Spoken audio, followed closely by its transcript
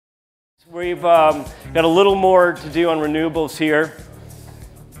We've got a little more to do on renewables here.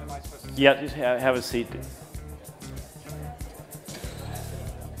 Yeah, just have a seat.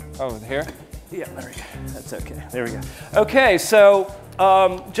 Oh, here? Yeah, there we go. That's okay. There we go. Okay, so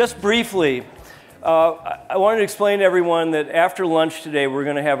just briefly, I wanted to explain to everyone that after lunch today, we're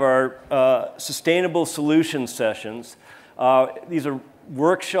going to have our sustainable solutions sessions. These are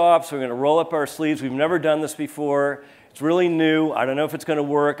workshops. We're going to roll up our sleeves. We've never done this before. It's really new. I don't know if it's going to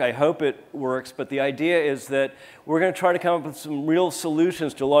work. I hope it works. But the idea is that we're going to try to come up with some real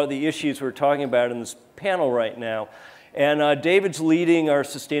solutions to a lot of the issues we're talking about in this panel right now. And David's leading our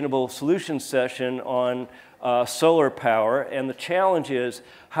sustainable solutions session on solar power. And the challenge is,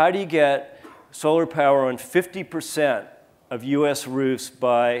 how do you get solar power on 50% of US roofs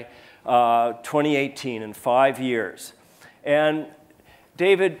by 2018, in 5 years? And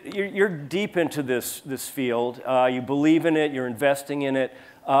David, you're deep into this field. You believe in it. You're investing in it.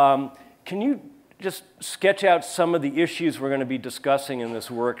 Can you just sketch out some of the issues we're going to be discussing in this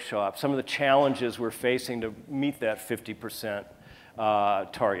workshop, some of the challenges we're facing to meet that 50%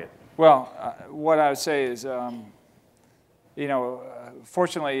 target? Well, what I would say is,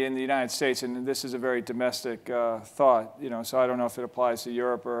 fortunately in the United States, and this is a very domestic thought, so I don't know if it applies to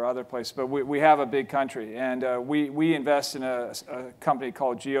Europe or other places, but we have a big country, and we invest in a company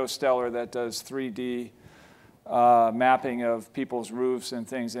called GeoStellar that does 3D mapping of people's roofs and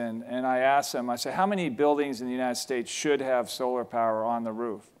things. And I asked them, I said, how many buildings in the United States should have solar power on the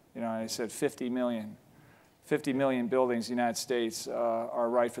roof? And I said 50 million. 50 million buildings in the United States are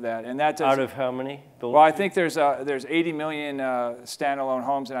right for that. And that does, out of how many buildings? Well, I think there's 80 million standalone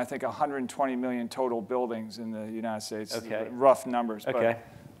homes, and I think 120 million total buildings in the United States. Okay. Rough numbers. Okay.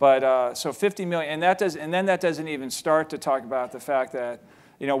 But so 50 million, and then that doesn't even start to talk about the fact that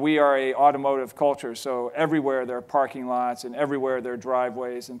we are a automotive culture, so everywhere there are parking lots and everywhere there are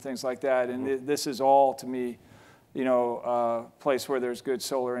driveways and things like that. And this is all, to me, a place where there's good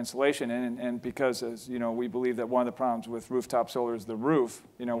solar insulation. And because, as we believe that one of the problems with rooftop solar is the roof,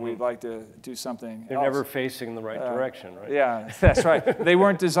 we'd like to do something They're else. never facing the right direction, right? Yeah, that's right. They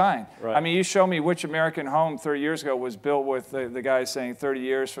weren't designed. Right. I mean, you show me which American home 30 years ago was built with the guy saying 30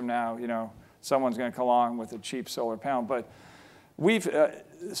 years from now, someone's going to come along with a cheap solar panel. But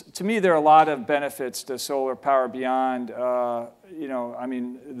to me, there are a lot of benefits to solar power beyond, I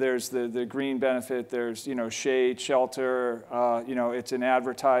mean, there's the green benefit, there's, shade, shelter, it's an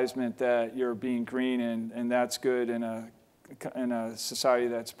advertisement that you're being green, and that's good in a society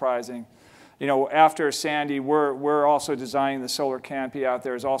that's prizing. After Sandy, we're also designing the solar canopy out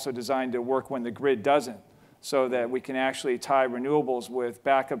there is also designed to work when the grid doesn't, so that we can actually tie renewables with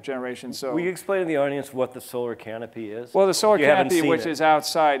backup generation. So, will you explain to the audience what the solar canopy is? Well, the solar canopy, which is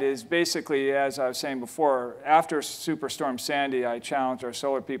outside, is basically, as I was saying before, after Superstorm Sandy, I challenged our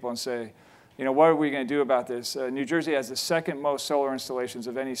solar people and say, what are we going to do about this? New Jersey has the second most solar installations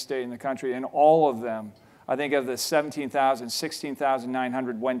of any state in the country, and all of them, I think of the 17,000,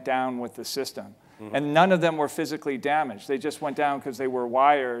 16,900 went down with the system. And none of them were physically damaged. They just went down because they were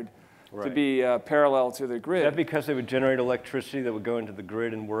wired to be parallel to the grid. Is that because they would generate electricity that would go into the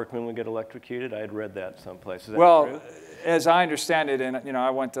grid and workmen would get electrocuted? I had read that someplace. Is that true? As I understand it, and I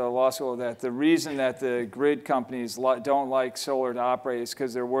went to law school, that the reason that the grid companies don't like solar to operate is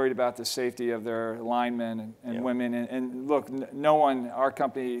because they're worried about the safety of their linemen and women. And look, our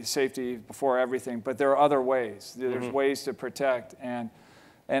company, safety before everything, but there are other ways. There's ways to protect. And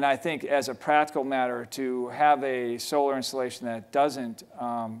I think as a practical matter, to have a solar installation that doesn't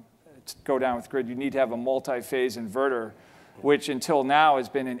go down with grid, you need to have a multi-phase inverter, which until now has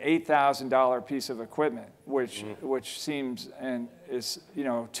been an $8,000 piece of equipment, which seems and is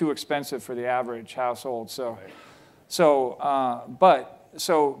too expensive for the average household.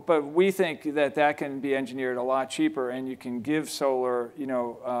 But we think that can be engineered a lot cheaper, and you can give solar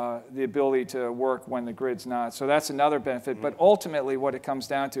the ability to work when the grid's not. So that's another benefit. But ultimately, what it comes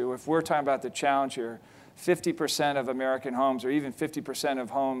down to, if we're talking about the challenge here, 50% of American homes, or even 50% of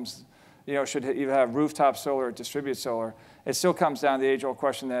homes, should either have rooftop solar or distributed solar. It still comes down to the age-old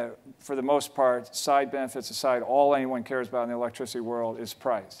question that, for the most part, side benefits aside, all anyone cares about in the electricity world is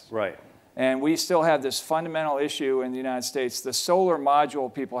price. Right. And we still have this fundamental issue in the United States. The solar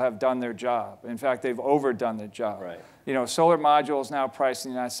module people have done their job. In fact, they've overdone their job. Right. Solar modules now priced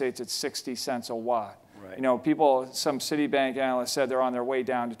in the United States at 60 cents a watt. Right. Some Citibank analysts said they're on their way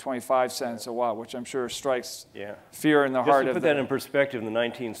down to 25 cents a watt, which I'm sure strikes fear in the heart of Just to put that in perspective, in the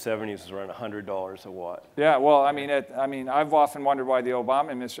 1970s, it was around $100 a watt. Yeah, well, I mean, I've often wondered why the Obama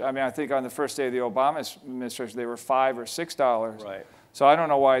administration, I think on the first day of the Obama administration, they were $5 or $6. Right. So I don't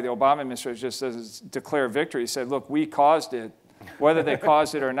know why the Obama administration just doesn't declare victory. He said, look, we caused it. whether they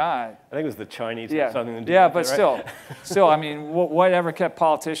caused it or not. I think it was the Chinese had something to do yeah, with but it, right? still, I mean, whatever kept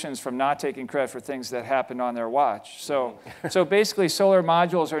politicians from not taking credit for things that happened on their watch? So basically, solar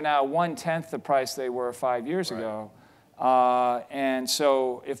modules are now 1/10 the price they were 5 years ago. And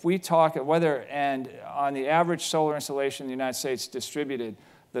so if we talk and on the average solar installation in the United States distributed,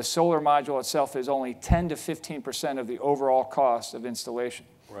 the solar module itself is only 10 to 15% of the overall cost of installation.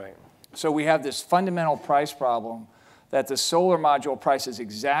 Right. So we have this fundamental price problem that the solar module price is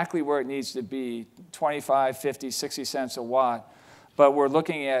exactly where it needs to be, 25, 50, 60 cents a watt. But we're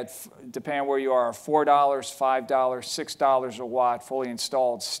looking at, depending on where you are, $4, $5, $6 a watt fully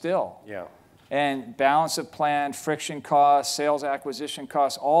installed still. Yeah. And balance of plant, friction costs, sales acquisition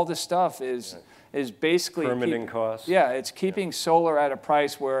costs, all this stuff is basically permitting costs. Yeah, it's keeping solar at a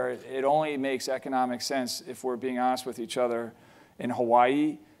price where it only makes economic sense, if we're being honest with each other, in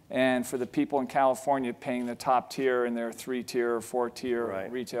Hawaii, and for the people in California paying the top tier in their 3-tier or 4-tier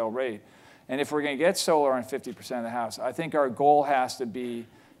retail rate. And if we're going to get solar on 50% of the house, I think our goal has to be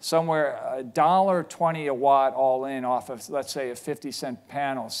somewhere $1.20 a watt all in off of, let's say, a 50-cent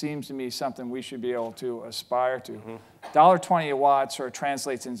panel seems to me something we should be able to aspire to. $1.20 a watt sort of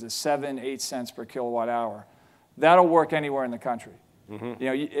translates into 7, 8 cents per kilowatt hour. That'll work anywhere in the country. You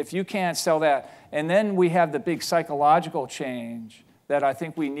know, if you can't sell that, and then we have the big psychological change that I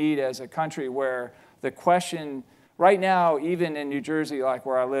think we need as a country, where the question, right now, even in New Jersey, like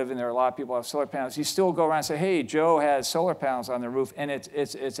where I live, and there are a lot of people who have solar panels, you still go around and say, hey, Joe has solar panels on the roof, and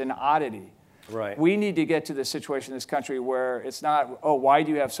it's an oddity. Right. We need to get to the situation in this country where it's not, oh, why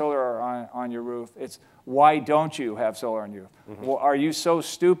do you have solar on your roof? It's, why don't you have solar on your roof? Well, are you so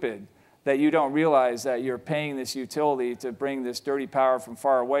stupid that you don't realize that you're paying this utility to bring this dirty power from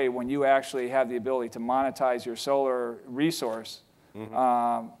far away when you actually have the ability to monetize your solar resource?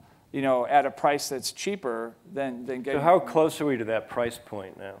 You know, at a price that's cheaper than getting. So how close are we to that price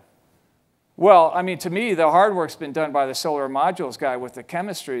point now? Well, I mean, to me, the hard work's been done by the solar modules guy with the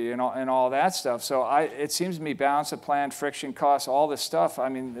chemistry and all that stuff. So it seems to me balance of plant, friction costs, all this stuff. I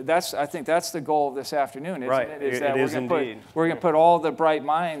mean, I think that's the goal of this afternoon, isn't it? Is that we're going to put all the bright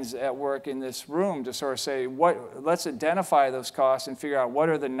minds at work in this room to sort of say, let's identify those costs and figure out what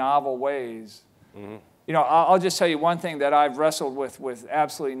are the novel ways. You know, I'll just tell you one thing that I've wrestled with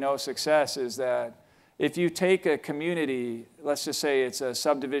absolutely no success is that if you take a community, let's just say it's a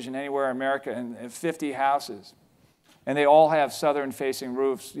subdivision anywhere in America, and 50 houses, and they all have southern-facing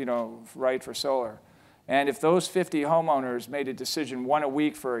roofs, you know, right, for solar. And if those 50 homeowners made a decision one a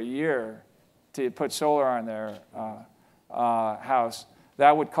week for a year to put solar on their house,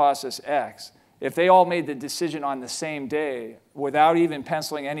 that would cost us X. If they all made the decision on the same day, without even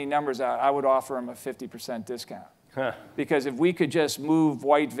penciling any numbers out, I would offer them a 50% discount. Because if we could just move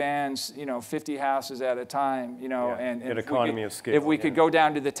white vans, you know, 50 houses at a time, you know, and economy of scale. If we could go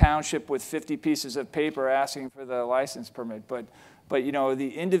down to the township with 50 pieces of paper asking for the license permit, but you know,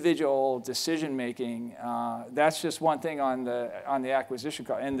 the individual decision making, that's just one thing on the acquisition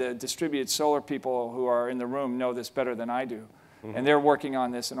cost. And the distributed solar people who are in the room know this better than I do. And they're working on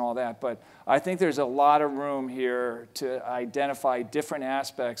this and all that. But I think there's a lot of room here to identify different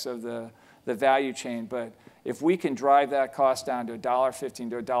aspects of the value chain. But if we can drive that cost down to $1.15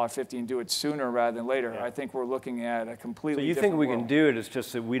 to $1.50 and do it sooner rather than later, I think we're looking at a completely different world. So you think we can do it, it's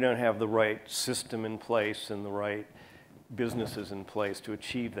just that we don't have the right system in place and the right businesses in place to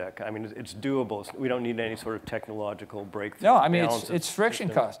achieve that. I mean, it's doable. We don't need any sort of technological breakthrough. No, I mean, it's friction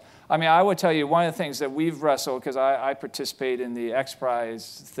cost. I mean, I would tell you one of the things that we've wrestled, because I participate in the X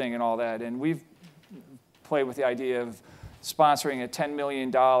Prize thing and all that, and we've played with the idea of sponsoring a $10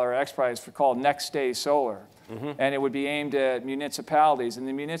 million X Prize called Next Day Solar. And it would be aimed at municipalities, and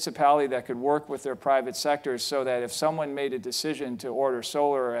the municipality that could work with their private sectors so that if someone made a decision to order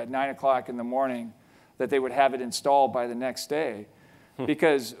solar at 9 o'clock in the morning, that they would have it installed by the next day.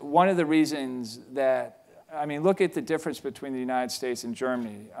 Because one of the reasons that, I mean, look at the difference between the United States and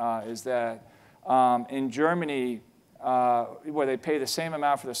Germany, is that in Germany, where they pay the same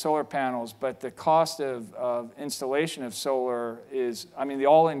amount for the solar panels, but the cost of installation of solar is, I mean, the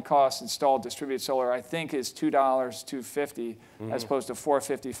all-in cost installed distributed solar, I think, is $2, $2.50, as opposed to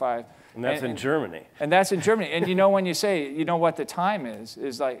 $4.55. And that's in Germany. And that's in Germany. And you know, when you say, you know what the time is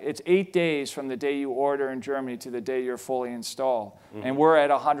like, it's 8 days from the day you order in Germany to the day you're fully installed. And we're at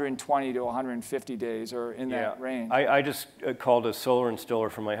 120 to 150 days, or in that range. I just called a solar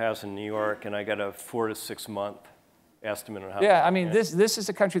installer for my house in New York, and I got a 4 to 6 month estimate on how. Yeah, I mean, this is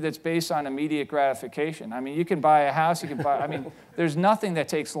a country that's based on immediate gratification. I mean, you can buy a house, you can buy, I mean, there's nothing that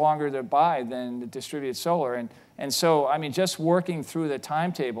takes longer to buy than the distributed solar. And so, I mean, just working through the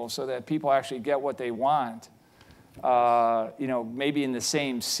timetable so that people actually get what they want, you know, maybe in the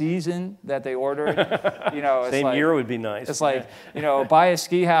same season that they ordered. You know, it's same like, year would be nice. It's like, you know, buy a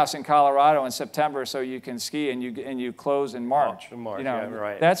ski house in Colorado in September so you can ski, and you close in March. In March, you know, yeah,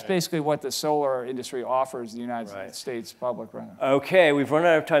 right. That's basically what the solar industry offers the United States public right now. Okay, we've run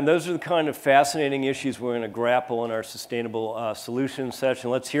out of time. Those are the kind of fascinating issues we're going to grapple in our sustainable solutions session.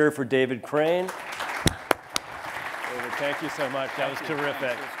 Let's hear it for David Crane. David, thank you so much. That was terrific.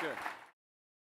 That's good.